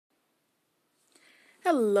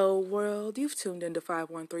Hello, world. You've tuned into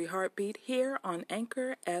 513 Heartbeat here on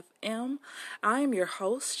Anchor FM. I am your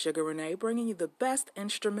host, Sugar Renee, bringing you the best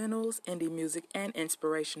instrumentals, indie music, and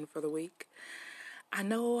inspiration for the week. I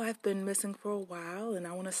know I've been missing for a while, and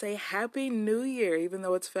I want to say Happy New Year, even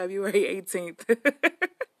though it's February 18th.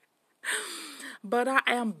 But I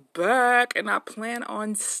am back, and I plan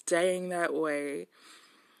on staying that way.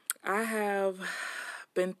 I have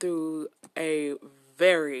been through a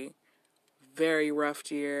very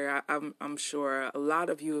rough year. I'm sure a lot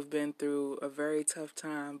of you have been through a very tough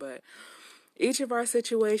time, but each of our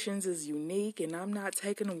situations is unique, and I'm not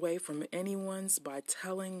taking away from anyone's by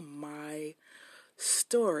telling my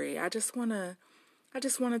story. I just want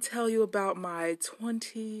to tell you about my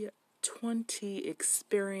 2020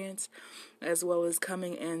 experience as well as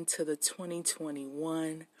coming into the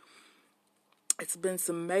 2021. It's been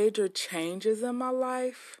some major changes in my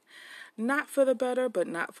life. Not for the better, but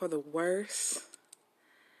not for the worse.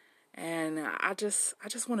 And I just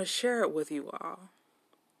want to share it with you all.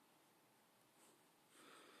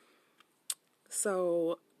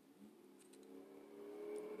 So,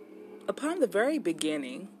 upon the very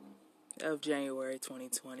beginning of January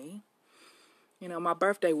 2020, my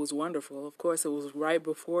birthday was wonderful. Of course, it was right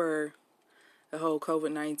before the whole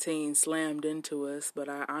COVID-19 slammed into us, but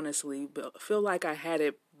I honestly feel like I had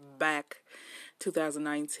it back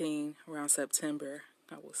 2019 around September.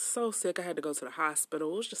 I was so sick. I had to go to the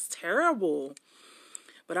hospital. It was just terrible.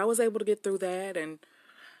 But I was able to get through that, and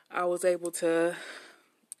I was able to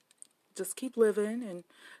just keep living, and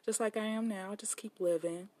just like I am now, just keep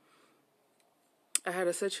living. I had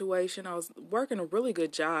a situation. I was working a really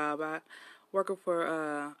good job. I working for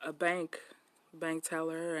a bank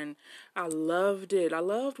teller, and I loved it. I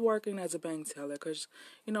loved working as a bank teller because,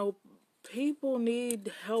 people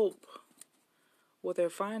need help with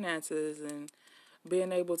their finances and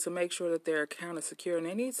being able to make sure that their account is secure. And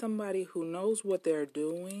they need somebody who knows what they're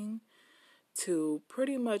doing to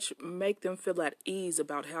pretty much make them feel at ease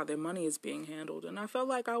about how their money is being handled. And I felt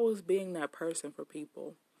like I was being that person for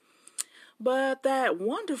people. But that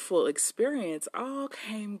wonderful experience all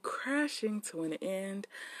came crashing to an end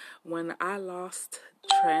when I lost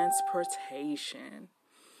transportation.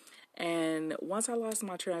 And once I lost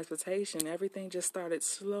my transportation, everything just started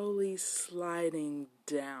slowly sliding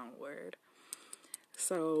downward.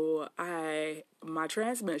 So my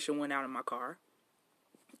transmission went out in my car,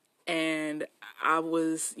 and I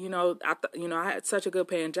was, I had such a good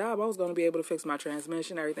paying job. I was going to be able to fix my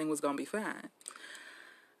transmission. Everything was going to be fine.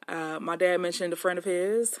 My dad mentioned a friend of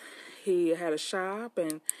his. He had a shop,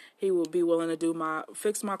 and he would be willing to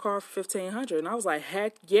fix my car for $1,500. And I was like,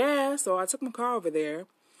 heck yeah! So I took my car over there.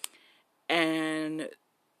 And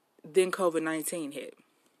then COVID-19 hit.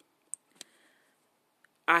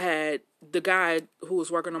 I had the guy who was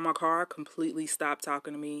working on my car completely stopped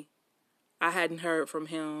talking to me. I hadn't heard from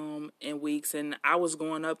him in weeks, and I was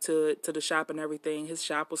going up to the shop and everything. His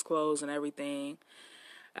shop was closed and everything.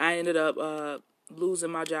 I ended up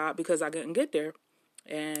losing my job because I couldn't get there.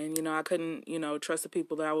 And, I couldn't, trust the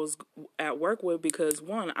people that I was at work with because,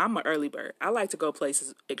 one, I'm an early bird. I like to go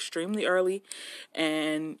places extremely early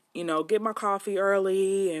and, get my coffee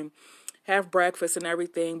early and have breakfast and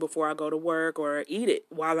everything before I go to work, or eat it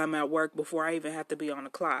while I'm at work before I even have to be on the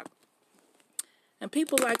clock. And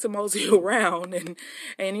people like to mosey around and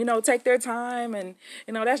take their time. And,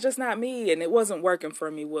 that's just not me. And it wasn't working for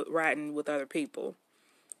me with riding with other people.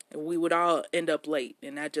 We would all end up late,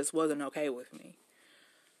 and that just wasn't okay with me.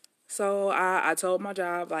 So I told my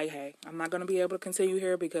job, like, hey, I'm not going to be able to continue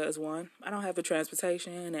here because, one, I don't have the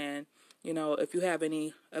transportation. And, if you have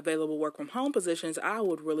any available work from home positions, I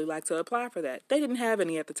would really like to apply for that. They didn't have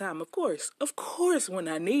any at the time, of course. Of course, when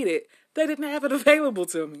I need it, they didn't have it available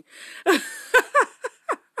to me.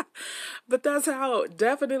 But that's how it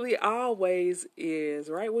definitely always is.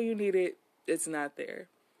 Right when you need it, it's not there.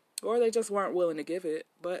 Or they just weren't willing to give it.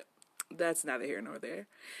 But that's neither here nor there.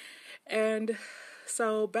 And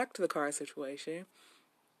so back to the car situation.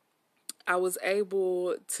 I was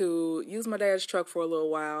able to use my dad's truck for a little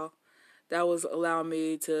while. That was allowing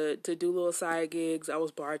me to do little side gigs. I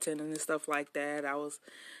was bartending and stuff like that. I was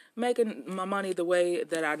making my money the way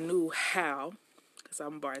that I knew how, because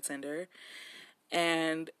I'm a bartender.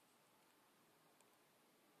 And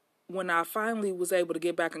when I finally was able to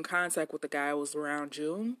get back in contact with the guy, it was around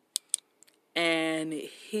June. And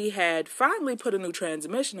he had finally put a new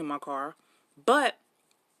transmission in my car, but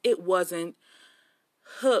it wasn't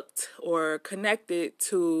hooked or connected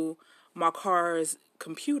to my car's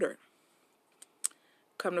computer.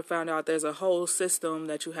 Come to find out, there's a whole system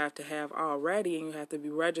that you have to have already, and you have to be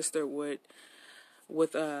registered with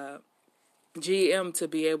GM to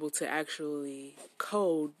be able to actually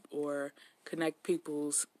code or connect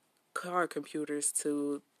people's car computers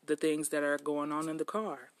to the things that are going on in the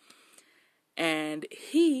car. And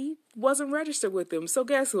he wasn't registered with them. So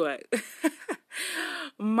guess what?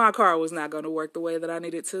 My car was not going to work the way that I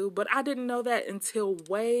needed to. But I didn't know that until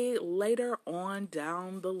way later on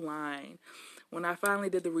down the line, when I finally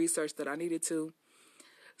did the research that I needed to.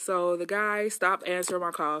 So the guy stopped answering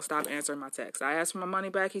my calls, stopped answering my texts. I asked for my money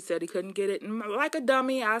back. He said he couldn't get it. And like a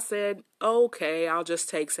dummy, I said, okay, I'll just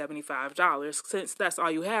take $75 since that's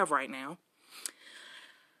all you have right now.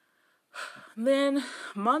 Then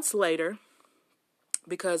months later,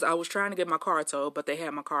 because I was trying to get my car towed, but they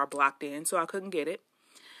had my car blocked in, so I couldn't get it.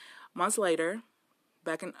 Months later,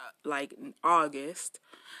 back in August,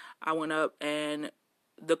 I went up and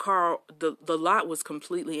the lot was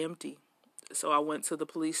completely empty. So I went to the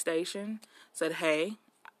police station, said, hey,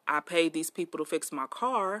 I paid these people to fix my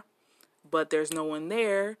car, but there's no one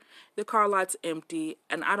there. The car lot's empty,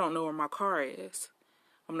 and I don't know where my car is.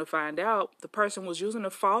 I'm going to find out the person was using a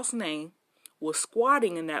false name, was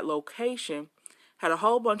squatting in that location, had a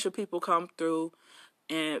whole bunch of people come through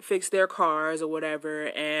and fix their cars or whatever,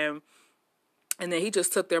 and then he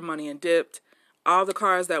just took their money and dipped. All the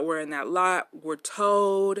cars that were in that lot were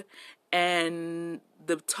towed, and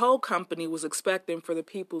the tow company was expecting for the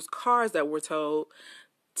people's cars that were towed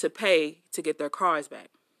to pay to get their cars back.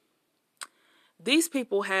 These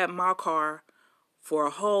people had my car for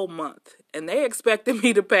a whole month, and they expected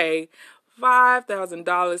me to pay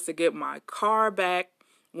 $5,000 to get my car back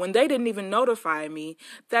when they didn't even notify me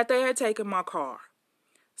that they had taken my car.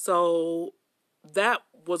 So that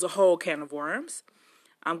was a whole can of worms.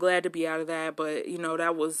 I'm glad to be out of that, but,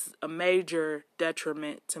 that was a major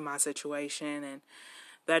detriment to my situation, and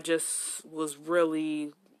that just was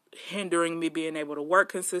really hindering me being able to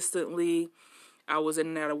work consistently. I was in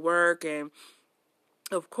and out of work, and,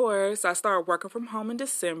 of course, I started working from home in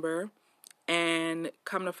December, and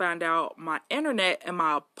come to find out my internet in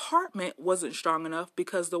my apartment wasn't strong enough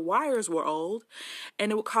because the wires were old,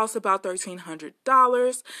 and it would cost about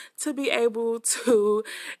 $1,300 to be able to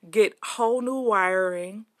get whole new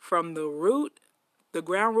wiring from the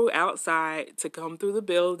ground root outside to come through the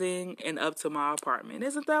building and up to my apartment.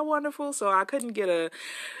 Isn't that wonderful? So I couldn't get a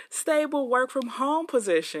stable work from home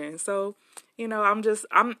position. So,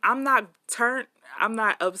 I'm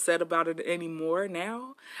not upset about it anymore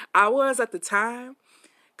now. I was at the time,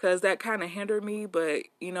 because that kind of hindered me, but,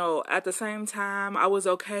 at the same time, I was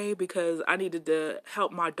okay because I needed to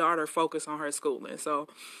help my daughter focus on her schooling. So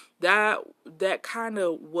that kind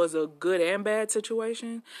of was a good and bad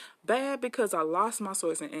situation. Bad because I lost my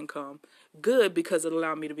source of income. Good because it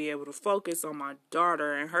allowed me to be able to focus on my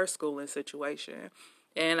daughter and her schooling situation.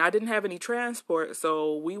 And I didn't have any transport,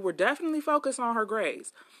 so we were definitely focused on her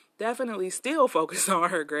grades. Definitely still focused on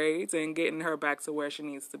her grades and getting her back to where she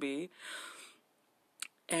needs to be.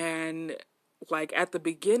 And at the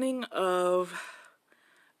beginning of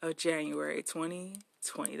January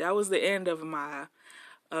 2020, that was the end of my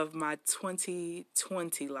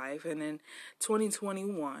 2020 life. And in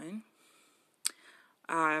 2021,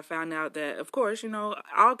 I found out that, of course,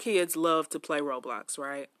 all kids love to play Roblox,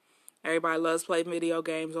 right? Everybody loves playing video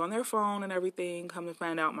games on their phone and everything. Come to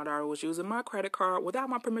find out, my daughter was using my credit card without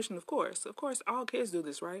my permission, of course. Of course, all kids do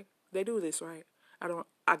this, right? They do this, right? I don't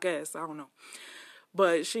know.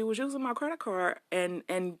 But she was using my credit card and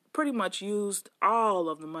pretty much used all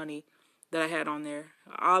of the money that I had on there,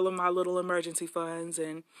 all of my little emergency funds,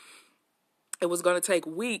 and it was going to take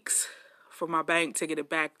weeks for my bank to get it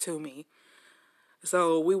back to me.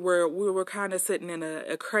 So we were kind of sitting in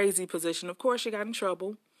a crazy position. Of course, she got in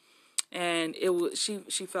trouble. And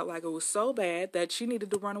she felt like it was so bad that she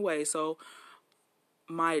needed to run away. So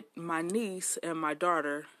my niece and my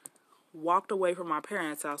daughter walked away from my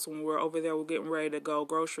parents' house when we were over there. We're getting ready to go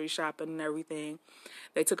grocery shopping and everything.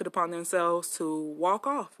 They took it upon themselves to walk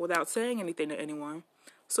off without saying anything to anyone.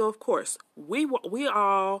 So, of course, we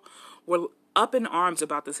all were up in arms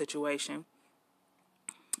about the situation.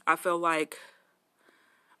 I felt like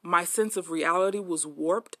my sense of reality was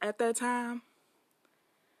warped at that time.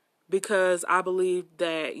 Because I believed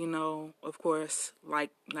that, of course,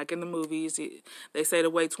 like in the movies, they say to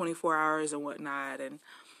wait 24 hours and whatnot. And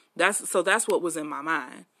that's what was in my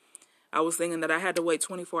mind. I was thinking that I had to wait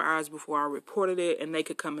 24 hours before I reported it and they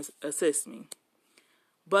could come assist me.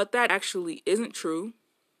 But that actually isn't true.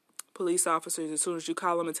 Police officers, as soon as you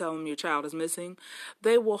call them and tell them your child is missing,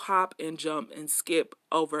 they will hop and jump and skip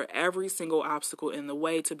over every single obstacle in the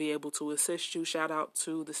way to be able to assist you. Shout out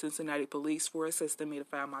to the Cincinnati police for assisting me to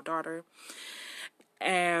find my daughter.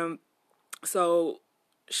 And so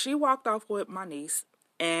she walked off with my niece,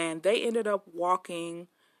 And they ended up walking,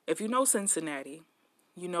 if you know Cincinnati,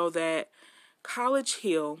 you know that College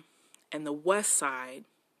Hill and the West Side,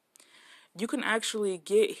 you can actually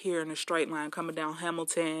get here in a straight line coming down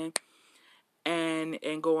Hamilton and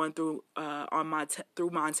going through through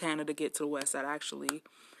Montana to get to the West Side actually.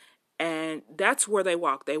 And that's where they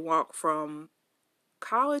walk. They walk from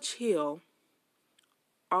College Hill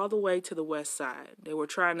all the way to the West Side.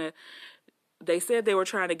 They said they were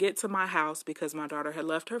trying to get to my house because my daughter had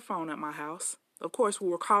left her phone at my house. Of course, we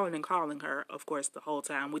were calling and calling her, of course, the whole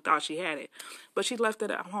time. We thought she had it. But she left it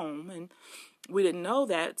at home, and we didn't know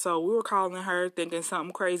that. So we were calling her thinking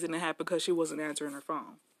something crazy had happened because she wasn't answering her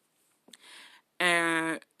phone.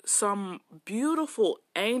 And some beautiful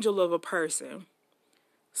angel of a person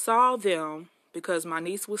saw them because my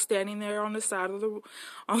niece was standing there on the side of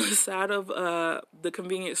the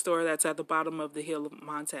convenience store that's at the bottom of the hill of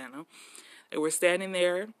Montana. They were standing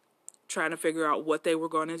there trying to figure out what they were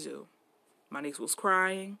going to do. My niece was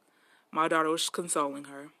crying. My daughter was consoling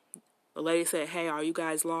her. The lady said, "Hey, are you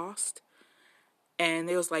guys lost?" And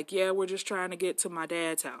they was like, "Yeah, we're just trying to get to my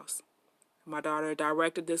dad's house." My daughter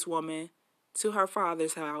directed this woman to her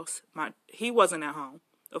father's house. He wasn't at home.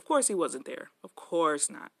 Of course he wasn't there. Of course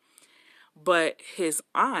not. But his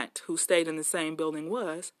aunt, who stayed in the same building,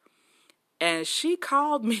 was. And she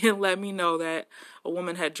called me and let me know that a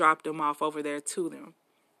woman had dropped him off over there to them.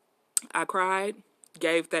 I cried,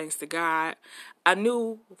 gave thanks to God. I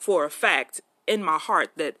knew for a fact in my heart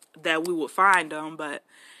that we would find them, but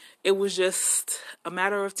it was just a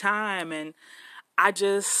matter of time. And I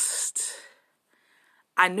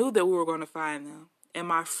knew that we were going to find them. And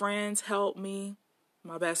my friends helped me.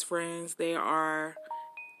 My best friends, they are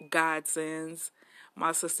godsends.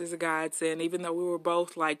 My sister's a godsend, even though we were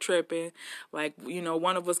both like tripping. Like,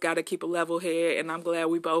 one of us got to keep a level head, and I'm glad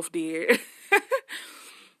we both did.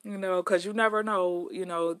 Because you never know,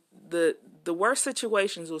 the worst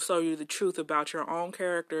situations will show you the truth about your own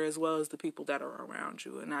character as well as the people that are around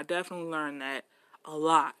you. And I definitely learned that a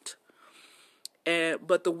lot.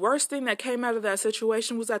 But the worst thing that came out of that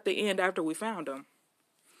situation was at the end after we found them.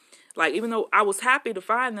 Like, even though I was happy to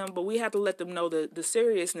find them, but we had to let them know the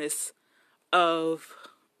seriousness of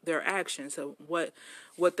their actions. So what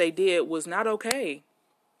they did was not okay.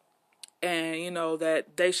 And, that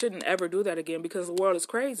they shouldn't ever do that again because the world is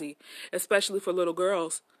crazy, especially for little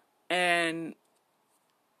girls. And,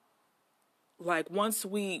 like, once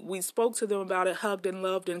we spoke to them about it, hugged and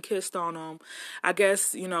loved and kissed on them, I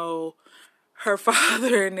guess, her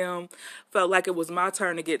father and them felt like it was my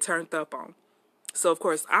turn to get turned up on. So, of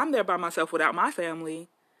course, I'm there by myself without my family,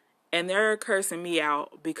 and they're cursing me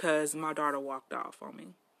out because my daughter walked off on me.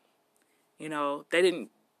 They didn't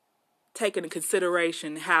take into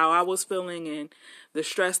consideration how I was feeling and the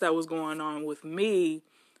stress that was going on with me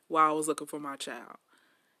while I was looking for my child.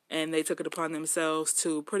 And they took it upon themselves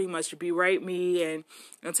to pretty much berate me and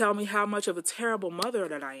tell me how much of a terrible mother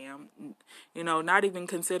that I am. Not even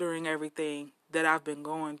considering everything that I've been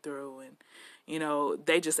going through. And,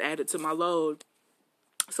 they just added to my load.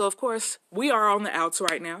 So, of course, we are on the outs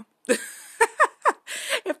right now.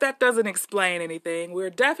 If that doesn't explain anything, we're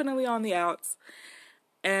definitely on the outs.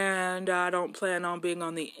 And I don't plan on being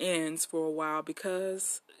on the ends for a while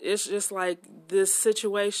because it's just like this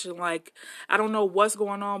situation, like, I don't know what's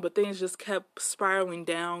going on, but things just kept spiraling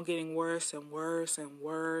down, getting worse and worse and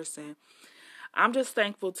worse. And I'm just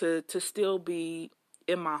thankful to still be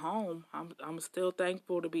in my home. I'm still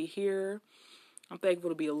thankful to be here. I'm thankful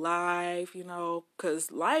to be alive,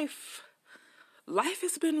 because life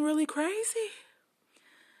has been really crazy.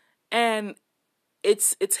 And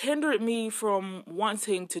it's hindered me from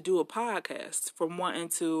wanting to do a podcast, from wanting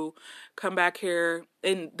to come back here.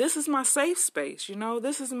 And this is my safe space,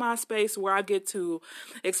 This is my space where I get to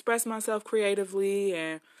express myself creatively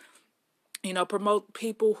and, promote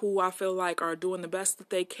people who I feel like are doing the best that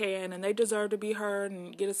they can and they deserve to be heard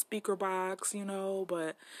and get a speaker box,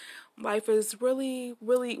 But life is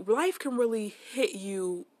life can really hit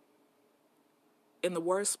you in the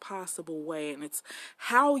worst possible way, and it's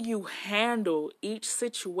how you handle each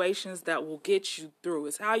situations that will get you through.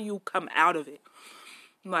 It's how you come out of it,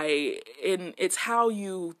 and it's how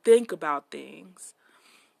you think about things.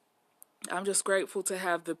 I'm just grateful to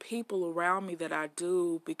have the people around me that I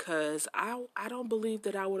do, because I don't believe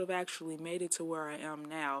that I would have actually made it to where I am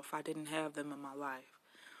now if I didn't have them in my life.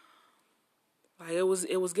 Like,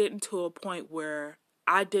 it was getting to a point where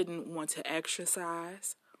I didn't want to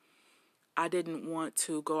exercise. I didn't want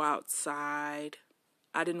to go outside.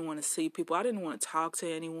 I didn't want to see people. I didn't want to talk to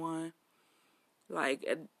anyone. Like,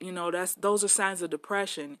 those are signs of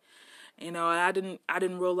depression. And I didn't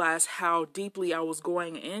realize how deeply I was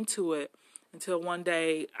going into it until one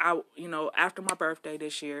day, after my birthday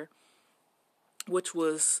this year, which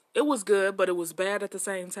it was good, but it was bad at the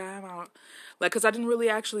same time. Because I didn't really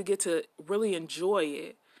actually get to really enjoy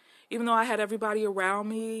it. Even though I had everybody around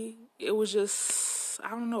me, it was just, I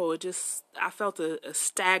don't know, I felt a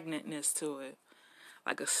stagnantness to it,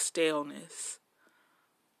 like a staleness.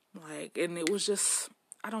 And it was just,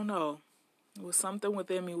 I don't know, it was something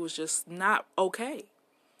within me was just not okay.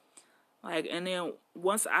 And then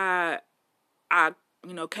once I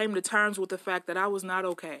came to terms with the fact that I was not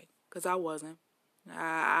okay, because I wasn't.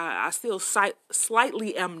 I still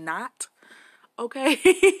slightly am not okay.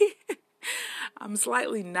 I'm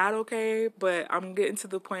slightly not okay, but I'm getting to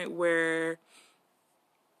the point where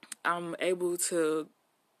I'm able to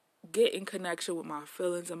get in connection with my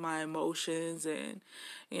feelings and my emotions and,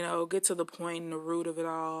 get to the point and the root of it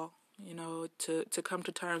all, to come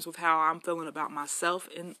to terms with how I'm feeling about myself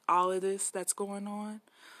in all of this that's going on.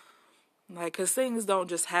 Because things don't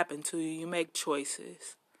just happen to you. You make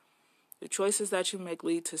choices. The choices that you make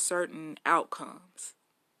lead to certain outcomes.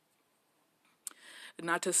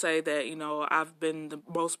 Not to say that, I've been the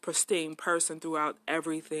most pristine person throughout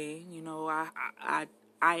everything.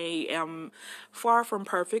 I am far from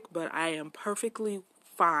perfect, but I am perfectly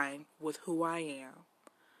fine with who I am.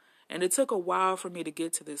 And it took a while for me to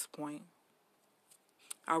get to this point.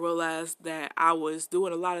 I realized that I was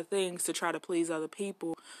doing a lot of things to try to please other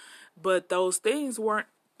people, but those things weren't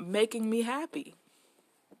making me happy.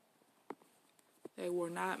 They were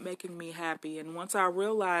not making me happy. And once I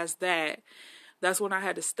realized that, that's when I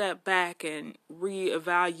had to step back and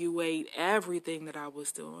reevaluate everything that I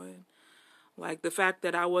was doing. The fact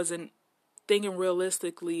that I wasn't thinking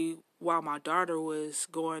realistically while my daughter was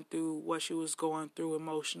going through what she was going through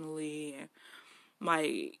emotionally. And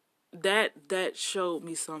that showed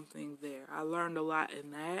me something there. I learned a lot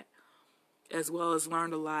in that, as well as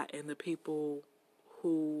learned a lot in the people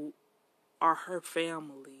who are her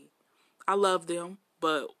family. I love them,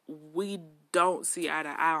 but we don't see eye to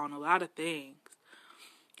eye on a lot of things.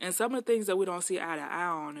 And some of the things that we don't see eye to eye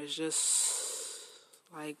on is just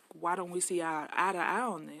why don't we see eye to eye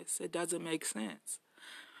on this? It doesn't make sense.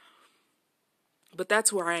 But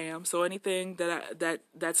that's where I am. So anything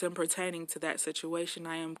that's in pertaining to that situation,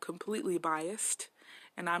 I am completely biased,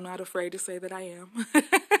 and I'm not afraid to say that I am.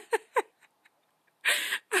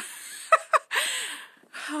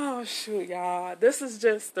 Oh, shoot, y'all. This is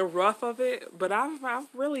just the rough of it, but I've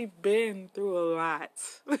really been through a lot.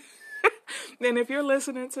 And if you're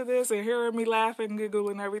listening to this and hearing me laugh and giggle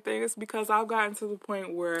and everything, it's because I've gotten to the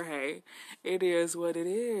point where, hey, it is what it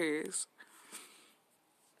is.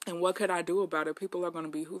 And what could I do about it? People are going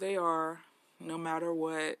to be who they are, no matter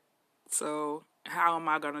what. So how am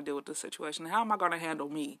I going to deal with the situation? How am I going to handle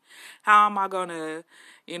me? How am I going to,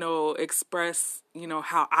 express,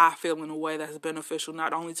 how I feel in a way that's beneficial,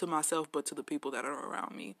 not only to myself, but to the people that are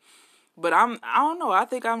around me? But I don't know. I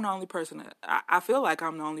think I'm the only person I feel like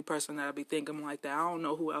I'm the only person that'll be thinking like that. I don't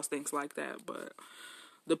know who else thinks like that, but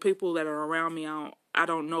the people that are around me, I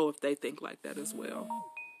don't know if they think like that as well.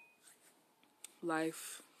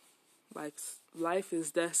 Life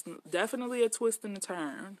is definitely a twist and a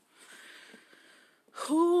turn.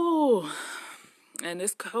 Whew. And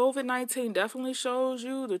this COVID-19 definitely shows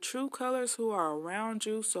you the true colors who are around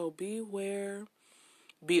you. So beware.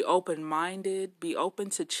 Be open-minded, be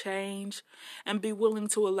open to change, and be willing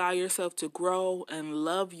to allow yourself to grow and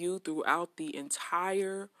love you throughout the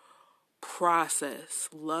entire process.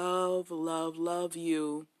 Love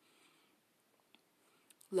you.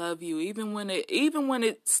 Love you. Even when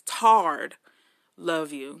it's hard,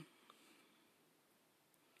 love you.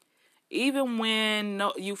 Even when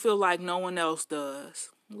you feel like no one else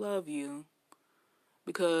does, love you.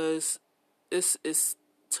 Because it's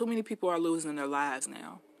too many people are losing their lives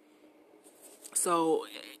now. So,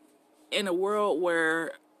 in a world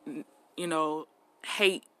where,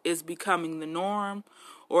 hate is becoming the norm,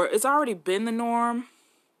 or it's already been the norm,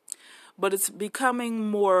 but it's becoming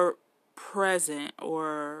more present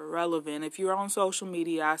or relevant. If you're on social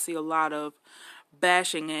media, I see a lot of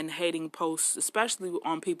bashing and hating posts, especially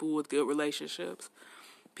on people with good relationships.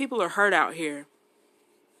 People are hurt out here.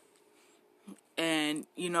 And,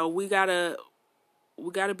 we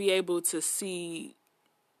gotta be able to see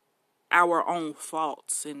our own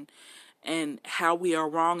faults and how we are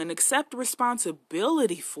wrong and accept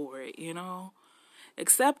responsibility for it,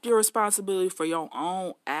 Accept your responsibility for your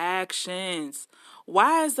own actions.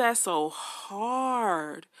 Why is that so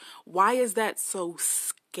hard? Why is that so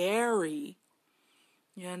scary?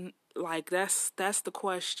 And that's the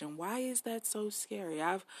question. Why is that so scary?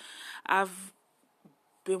 I've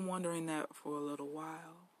been wondering that for a little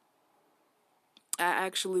while. I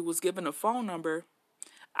actually was given a phone number.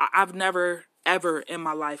 I've never, ever in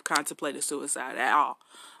my life contemplated suicide at all.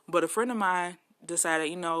 But a friend of mine decided,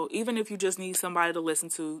 even if you just need somebody to listen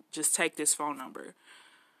to, just take this phone number.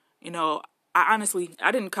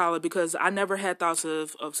 I didn't call it because I never had thoughts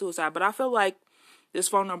of suicide, but I feel like this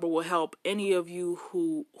phone number will help any of you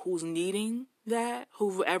who's needing that,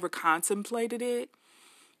 who've ever contemplated it.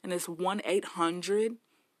 And it's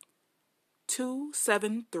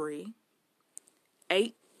 1-800-273-8255.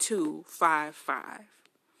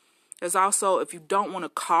 There's also, if you don't want to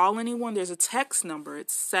call anyone, there's a text number.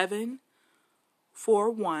 It's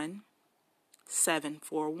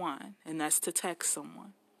 741-741. And that's to text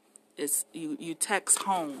someone. It's you text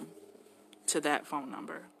home to that phone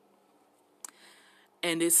number.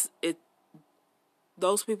 And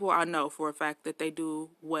those people I know for a fact that they do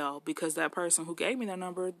well, because that person who gave me that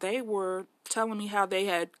number, they were telling me how they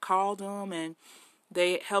had called them and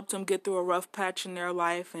they helped them get through a rough patch in their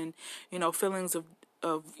life, and feelings of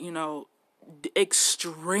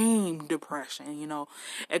extreme depression,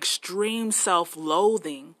 extreme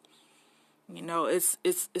self-loathing.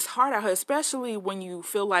 It's hard out here, especially when you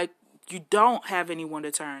feel like you don't have anyone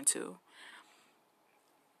to turn to.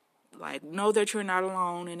 Like, know that you're not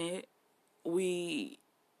alone in it. We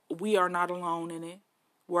are not alone in it.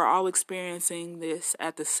 We're all experiencing this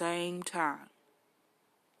at the same time.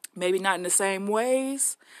 Maybe not in the same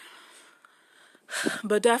ways,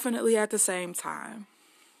 but definitely at the same time.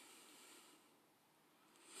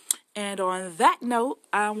 And on that note,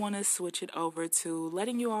 I want to switch it over to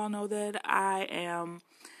letting you all know that I've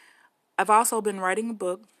also been writing a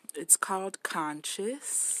book. It's called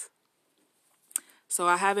Conscious. So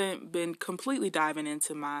I haven't been completely diving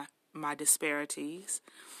into my disparities.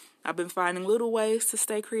 I've been finding little ways to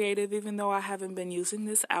stay creative, even though I haven't been using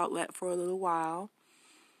this outlet for a little while.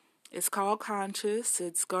 It's called Conscious.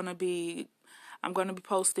 I'm going to be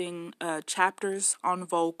posting chapters on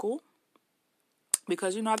vocal,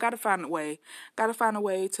 because I got to find a way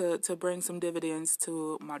to bring some dividends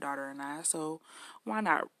to my daughter and I. So why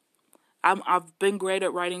not? I've been great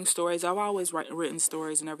at writing stories. I've always written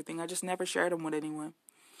stories and everything. I just never shared them with anyone.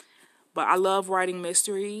 But I love writing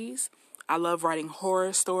mysteries. I love writing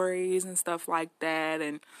horror stories and stuff like that,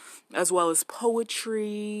 and as well as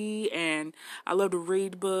poetry, and I love to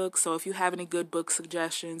read books. So if you have any good book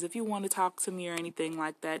suggestions, if you want to talk to me or anything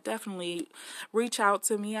like that, definitely reach out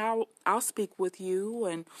to me. I'll speak with you,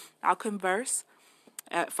 and I'll converse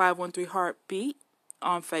at 513 Heartbeat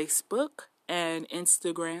on Facebook and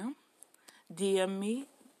Instagram. DM me.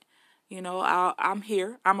 I'm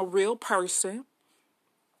here. I'm a real person.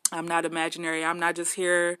 I'm not imaginary. I'm not just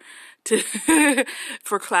here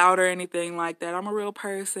for clout or anything like that. I'm a real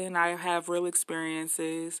person. I have real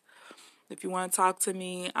experiences. If you want to talk to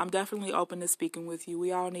me, I'm definitely open to speaking with you.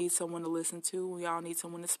 We all need someone to listen to. We all need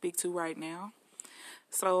someone to speak to right now.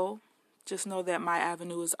 So just know that my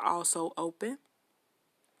avenue is also open.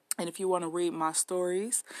 And if you want to read my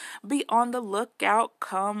stories, be on the lookout.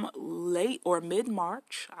 Come late or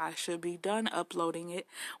mid-March, I should be done uploading it.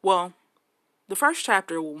 Well, the first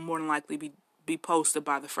chapter will more than likely be posted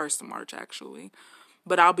by the 1st of March, actually.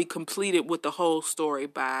 But I'll be completed with the whole story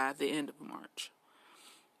by the end of March.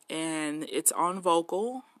 And it's on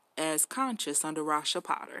vocal as Conscious under Rasha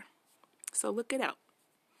Potter. So look it up.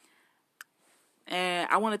 And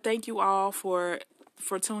I want to thank you all for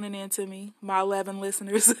tuning in to me, my 11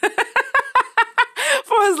 listeners.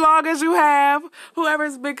 For as long as you have.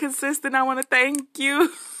 Whoever's been consistent, I want to thank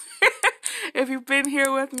you. If you've been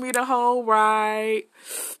here with me the whole ride,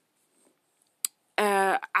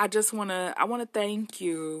 I want to thank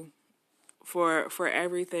you for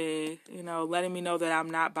everything, letting me know that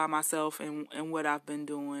I'm not by myself in what I've been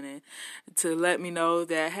doing, and to let me know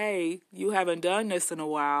that, hey, you haven't done this in a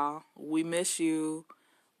while. We miss you.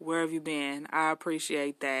 Where have you been? I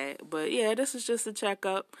appreciate that. But yeah, this is just a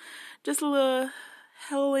checkup, just a little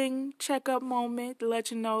healing checkup moment to let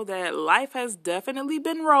you know that life has definitely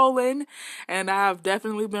been rolling, and I've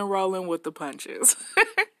definitely been rolling with the punches.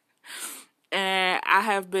 And I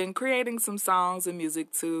have been creating some songs and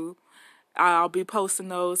music too. I'll be posting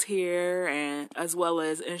those here, and as well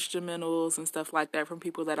as instrumentals and stuff like that from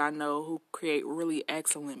people that I know who create really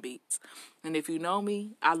excellent beats. And if you know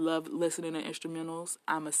me, I love listening to instrumentals.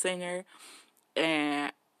 I'm a singer,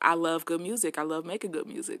 and I love good music. I love making good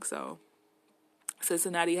music. So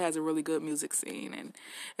Cincinnati has a really good music scene, and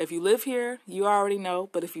if you live here, you already know,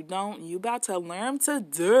 but if you don't, you about to learn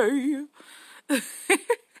today.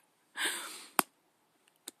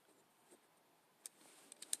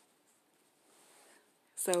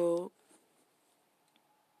 So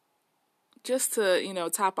just to,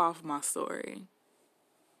 top off my story,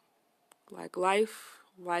 Like life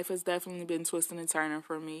has definitely been twisting and turning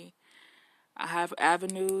for me. I have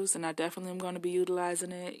avenues, and I definitely am going to be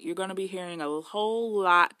utilizing it. You're going to be hearing a whole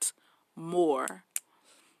lot more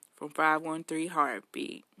from 513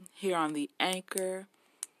 Heartbeat here on the Anchor,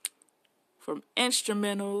 from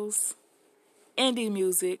instrumentals, indie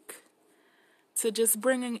music, to just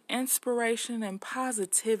bringing inspiration and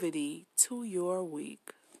positivity to your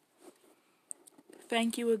week.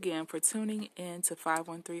 Thank you again for tuning in to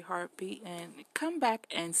 513 Heartbeat, and come back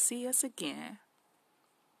and see us again.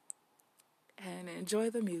 And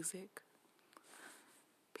enjoy the music.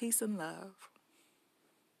 Peace and love.